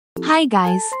Hi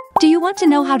guys, do you want to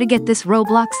know how to get this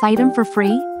Roblox item for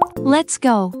free? Let's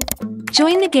go.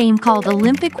 Join the game called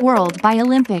Olympic World by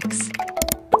Olympics.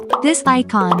 This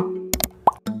icon.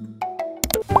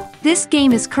 This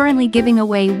game is currently giving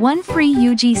away one free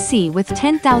UGC with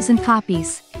 10,000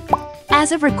 copies.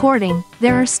 As of recording,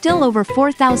 there are still over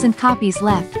 4,000 copies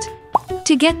left.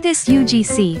 To get this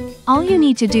UGC, all you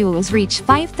need to do is reach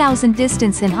 5,000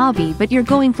 distance in hobby, but you're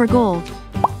going for gold.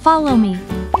 Follow me.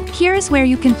 Here's where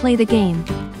you can play the game.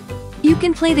 You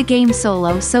can play the game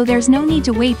solo, so there's no need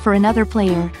to wait for another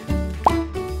player.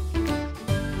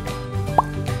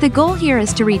 The goal here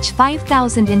is to reach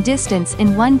 5,000 in distance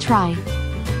in one try.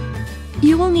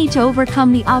 You will need to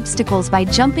overcome the obstacles by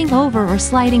jumping over or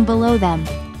sliding below them.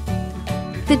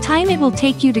 The time it will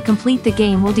take you to complete the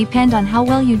game will depend on how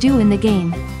well you do in the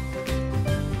game.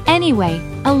 Anyway,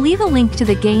 I'll leave a link to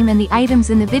the game and the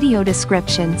items in the video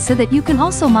description so that you can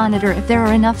also monitor if there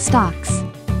are enough stocks.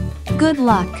 Good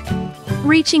luck!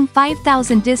 Reaching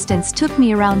 5,000 distance took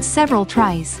me around several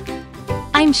tries.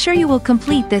 I'm sure you will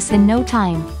complete this in no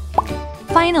time.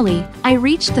 Finally, I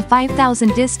reached the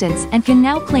 5,000 distance and can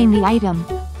now claim the item.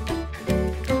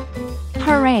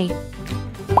 Hooray!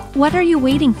 What are you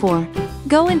waiting for?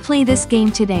 Go and play this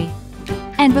game today.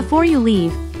 And before you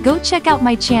leave, go check out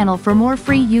my channel for more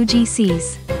free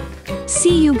UGCs.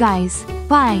 See you guys,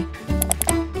 bye!